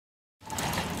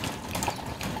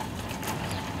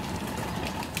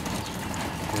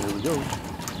There we go.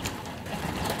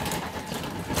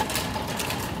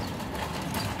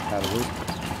 Out of work.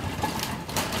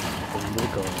 Into the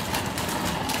car.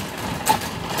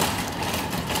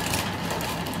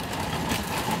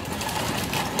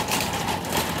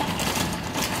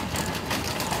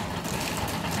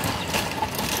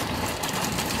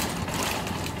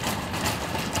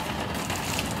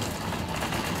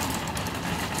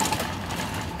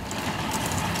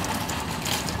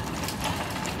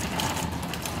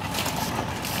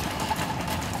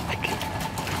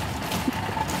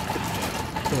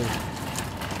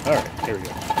 Alright, here we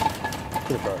go.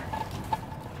 To the car.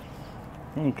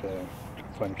 Okay.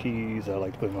 Find the keys. I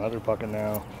like to put in my other pocket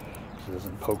now so it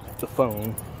doesn't poke the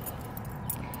phone.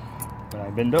 When I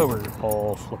bend over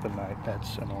all flipping night,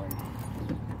 that's annoying.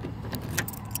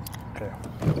 Okay.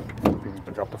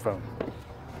 Drop the phone.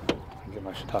 Get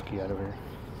my shiitake out of here.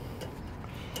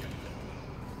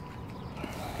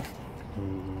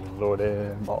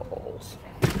 Loaded balls.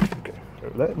 Okay, throw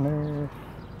that in there.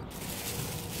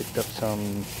 Picked up some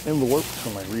envelopes for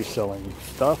my reselling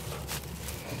stuff.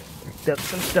 Picked up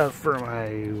some stuff for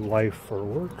my wife for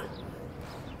work.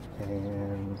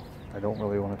 And I don't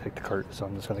really want to take the cart, so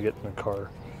I'm just going to get in the car.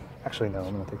 Actually, no,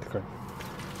 I'm going to take the cart.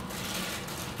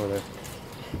 Over there.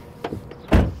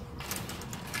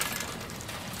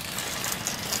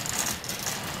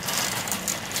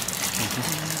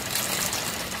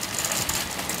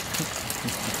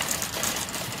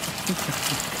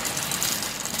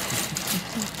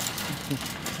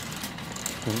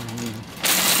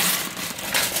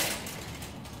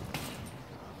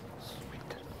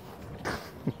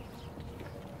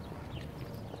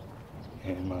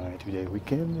 And my 2-day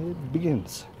weekend, it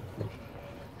begins. It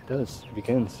does, it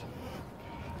begins.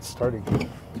 It's starting.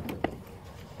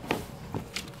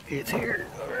 It's here.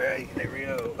 Alright, there we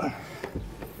go.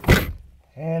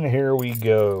 And here we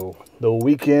go. The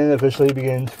weekend officially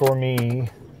begins for me.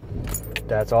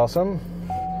 That's awesome.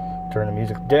 Turn the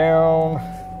music down.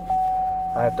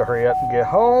 I have to hurry up and get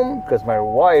home because my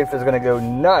wife is going to go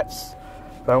nuts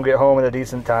if I don't get home at a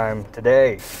decent time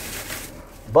today.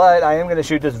 But I am going to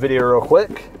shoot this video real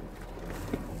quick.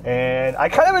 And I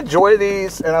kind of enjoy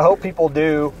these, and I hope people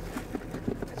do.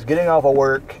 It's getting off of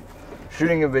work,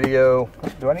 shooting a video.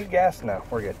 Do I need gas? No,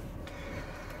 we're good.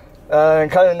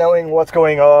 And kind of knowing what's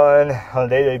going on a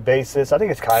day-to-day basis. I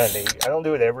think it's kind of neat. I don't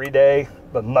do it every day,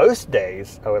 but most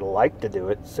days I would like to do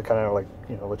it. So kind of like,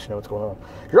 you know, let you know what's going on.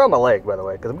 You're on my leg, by the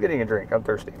way, because I'm getting a drink. I'm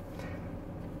thirsty.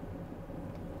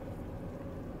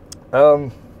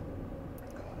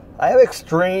 I have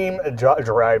extreme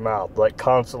dry mouth, like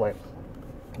constantly.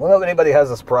 I don't know if anybody has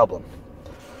this problem,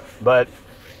 but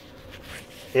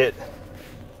it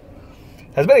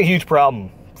has been a huge problem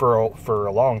for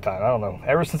a long time. I don't know,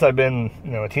 ever since I've been,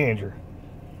 you know, a teenager.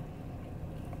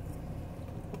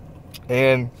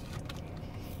 And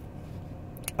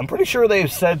I'm pretty sure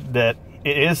they've said that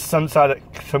it is some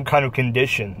kind of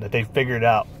condition that they figured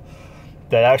out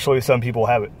that actually some people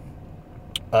have it.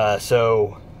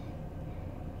 So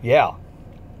yeah,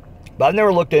 but I've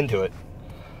never looked into it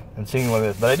and seen what it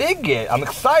is. But I did get, I'm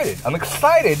excited,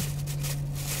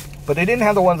 but they didn't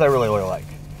have the ones I really like.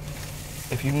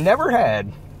 If you've never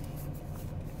had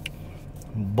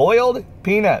boiled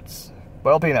peanuts,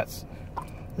 this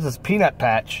is Peanut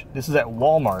Patch. This is at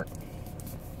Walmart.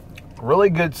 Really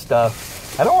good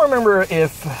stuff. I don't remember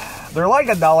if they're like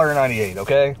 $1.98,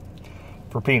 okay,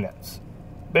 for peanuts.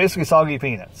 Basically soggy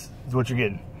peanuts is what you're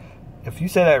getting. If you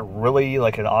say that really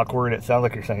like an awkward, it sounds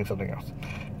like you're saying something else.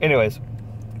 Anyways,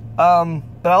 but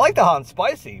I like the hot and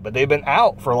spicy, but they've been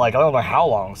out for like, I don't know how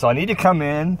long. So I need to come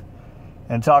in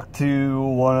and talk to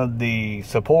one of the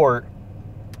support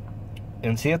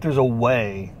and see if there's a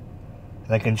way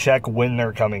that I can check when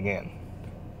they're coming in.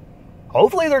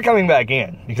 Hopefully they're coming back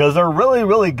in because they're really,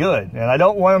 really good. And I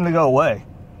don't want them to go away.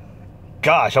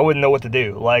 Gosh, I wouldn't know what to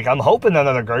do. Like, I'm hoping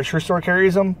another grocery store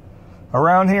carries them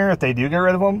around here if they do get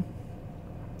rid of them.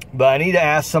 But I need to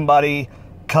ask somebody,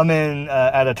 come in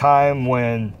at a time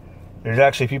when there's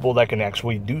actually people that can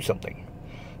actually do something.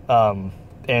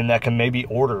 And that can maybe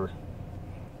order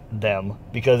them.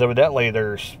 Because evidently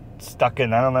they're stuck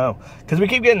in, I don't know. Because we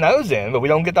keep getting those in, but we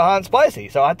don't get the hot and spicy.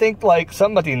 So I think like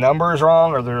something about the number is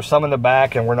wrong, or there's some in the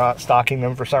back and we're not stocking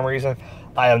them for some reason.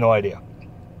 I have no idea.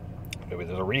 Maybe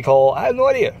there's a recall. I have no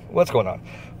idea what's going on.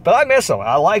 But I miss them.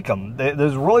 I like them.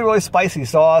 There's really, really spicy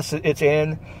sauce it's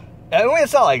in. I mean,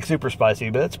 it's not like super spicy,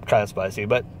 but it's kind of spicy.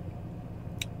 But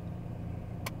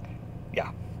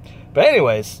yeah. But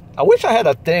anyways, I wish I had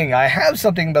a thing. I have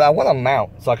something, but I want to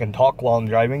mount so I can talk while I'm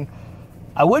driving.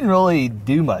 I wouldn't really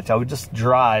do much. I would just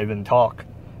drive and talk.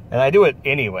 And I do it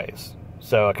anyways.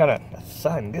 So I kind of,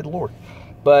 son, good Lord.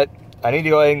 But I need to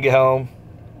go ahead and get home.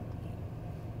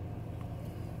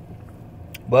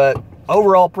 But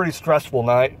overall, pretty stressful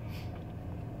night.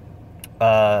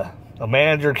 A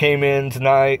manager came in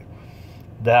tonight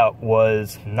that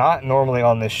was not normally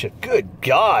on this shit. Good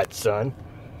God, son.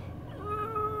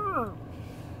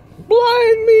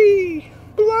 Blind me.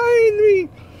 Blind me.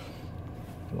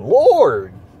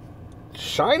 Lord.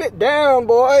 Shine it down,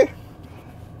 boy.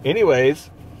 Anyways.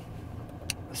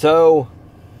 So,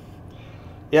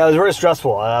 yeah, it was very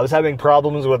stressful. I was having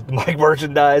problems with my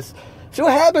merchandise. So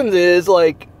what happens is,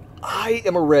 like, I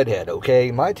am a redhead,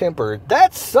 okay? My temper.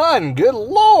 That sun, good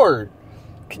Lord.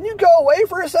 Can you go away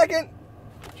for a second?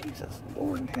 Jesus,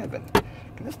 Lord in heaven.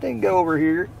 Can this thing go over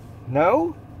here?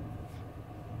 No?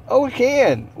 Oh, it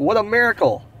can. What a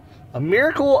miracle. A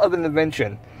miracle of an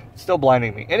invention. It's still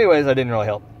blinding me. Anyways, I didn't really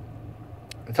help.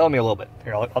 Tell me a little bit.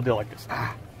 Here, I'll do it like this.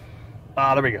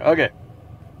 There we go. Okay.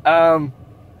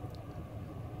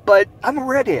 But I'm a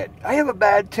redhead. I have a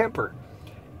bad temper.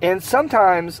 And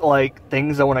sometimes, like,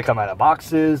 things don't want to come out of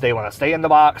boxes. They want to stay in the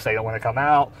box. They don't want to come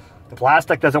out. The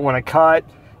plastic doesn't want to cut.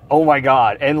 Oh, my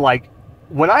God. And, like,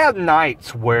 when I have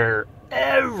nights where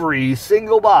every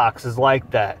single box is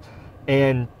like that,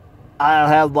 and I'll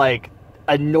have, like,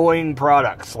 annoying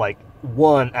products, like,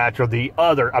 one after the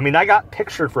other. I mean, I got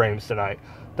picture frames tonight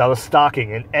that I was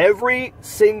stocking, and every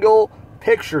single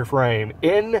picture frame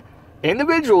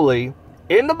individually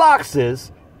in the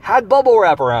boxes had bubble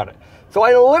wrap around it. So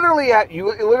you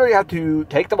literally have to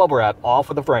take the bubble wrap off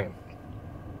of the frame.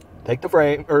 Take the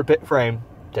frame,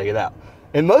 take it out.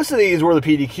 And most of these were the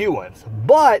PDQ ones.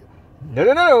 But,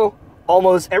 no.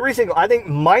 Almost every single, I think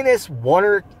minus one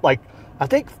or, like, I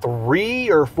think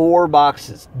 3 or 4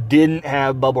 boxes didn't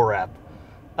have bubble wrap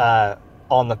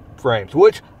on the frames.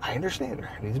 Which, I understand,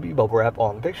 there needs to be bubble wrap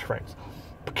on the picture frames.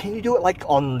 But can you do it, like,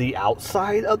 on the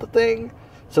outside of the thing?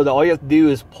 So that all you have to do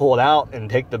is pull it out and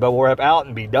take the bubble wrap out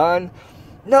and be done?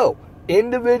 No.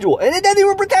 Individual. And it doesn't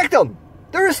even protect them.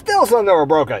 There is still some that were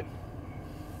broken.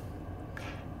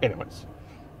 Anyways.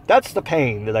 That's the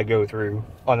pain that I go through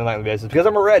on a nightly basis. Because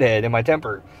I'm a redhead and my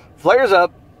temper flares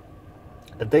up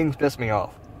and things piss me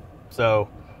off. So,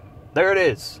 there it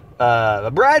is.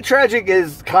 Brad Tragic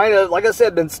is kind of, like I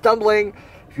said, been stumbling.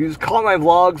 If you caught my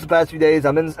vlogs the past few days,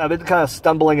 I've been kind of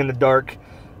stumbling in the dark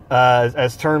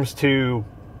as terms to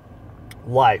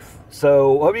life.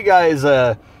 So, hope you guys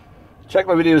check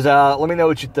my videos out. Let me know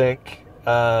what you think.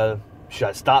 Should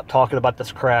I stop talking about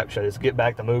this crap? Should I just get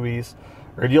back to movies?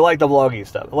 Or do you like the vloggy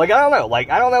stuff? Like, I don't know. Like,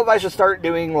 I don't know if I should start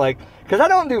doing, like... Because I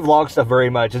don't do vlog stuff very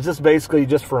much. It's just basically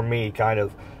just for me, kind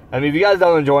of. I mean, if you guys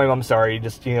don't enjoy them, I'm sorry.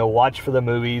 Just, you know, watch for the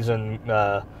movies and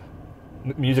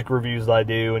music reviews that I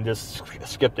do. And just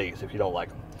skip these if you don't like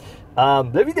them.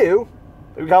 But if you do,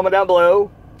 leave a comment down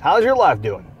below. How's your life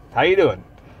doing? How you doing?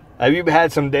 Have you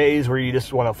had some days where you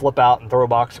just want to flip out and throw a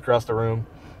box across the room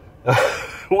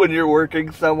when you're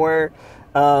working somewhere?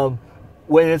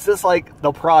 When it's just like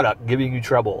the product giving you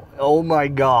trouble. Oh my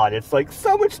God, it's like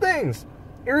so much things.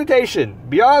 Irritation,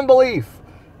 beyond belief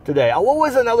today. What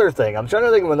was another thing? I'm trying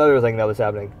to think of another thing that was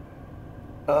happening.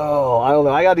 Oh, I don't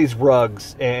know. I got these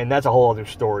rugs, and that's a whole other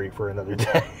story for another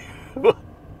day. None of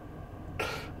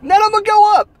them would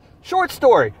go up. Short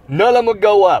story. None of them would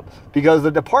go up because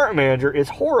the department manager is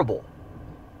horrible.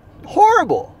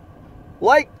 Horrible.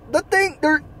 Like, the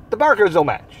barcodes don't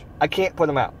match. I can't put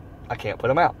them out.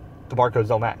 The barcodes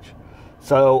don't match.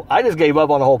 So I just gave up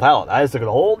on the whole pallet. I just took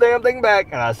the whole damn thing back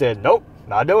and I said, nope,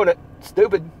 not doing it.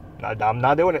 Stupid. I'm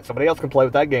not doing it. Somebody else can play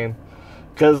with that game.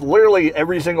 Because literally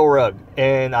every single rug.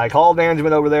 And I called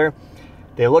management over there.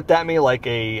 They looked at me like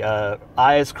a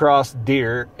eyes crossed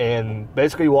deer and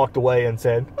basically walked away and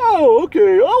said, oh,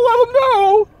 okay, I'll let them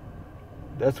know.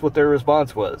 That's what their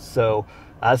response was. So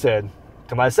I said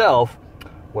to myself,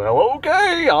 well,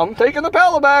 okay, I'm taking the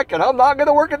pallet back and I'm not going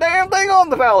to work a damn thing on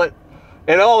the pallet.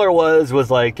 And all there was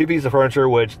like 2 pieces of furniture,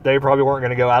 which they probably weren't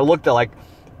going to go. I looked at it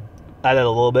a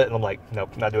little bit and I'm like,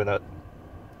 nope, not doing that.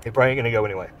 They probably ain't going to go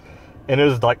anyway. And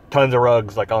there's like tons of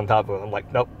rugs like on top of it. I'm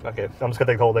like, nope, okay, I'm just going to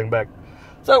take the whole thing back.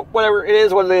 So, whatever, it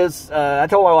is what it is. I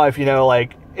told my wife, you know,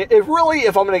 like, if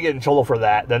I'm going to get in trouble for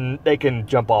that, then they can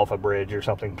jump off a bridge or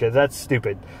something, because that's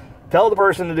stupid. Tell the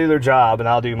person to do their job, and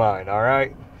I'll do mine, all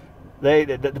right? The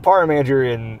department manager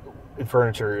in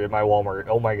furniture at my Walmart,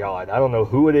 oh my God, I don't know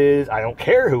who it is. I don't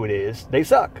care who it is. They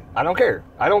suck. I don't care.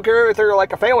 I don't care if they're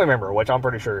like a family member, which I'm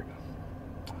pretty sure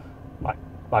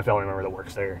my family member that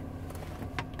works there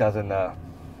doesn't,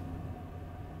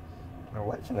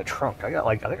 what's in the trunk? I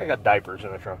think I got diapers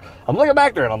in the trunk. I'm looking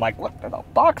back there and I'm like, what? There's a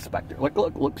box back there.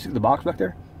 Look, see the box back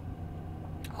there?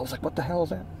 I was like, what the hell is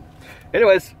that?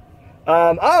 Anyways,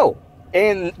 oh,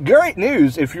 And great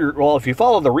news if you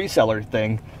follow the reseller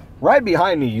thing, right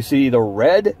behind me you see the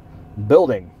red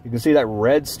building. You can see that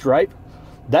red stripe.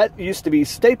 That used to be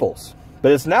Staples,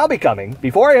 but it's now becoming,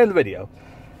 before I end the video,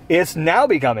 it's now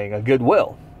becoming a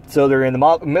Goodwill. So they're in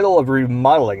the middle of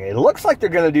remodeling it. It looks like they're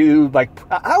going to do, like,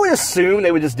 I would assume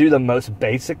they would just do the most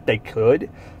basic they could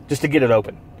just to get it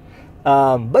open.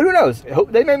 But who knows?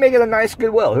 They may make it a nice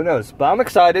Goodwill. Who knows? But I'm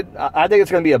excited. I think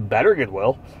it's going to be a better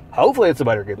Goodwill. Hopefully it's a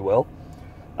better Goodwill.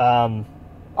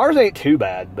 Ours ain't too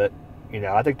bad, but, you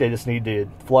know, I think they just need to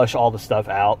flush all the stuff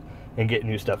out and get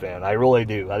new stuff in. I really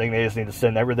do. I think they just need to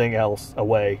send everything else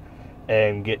away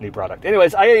and get new product.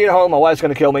 Anyways, I gotta get home. My wife's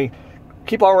going to kill me.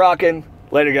 Keep on rocking.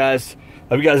 Later, guys.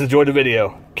 Hope you guys enjoyed the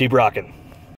video. Keep rocking.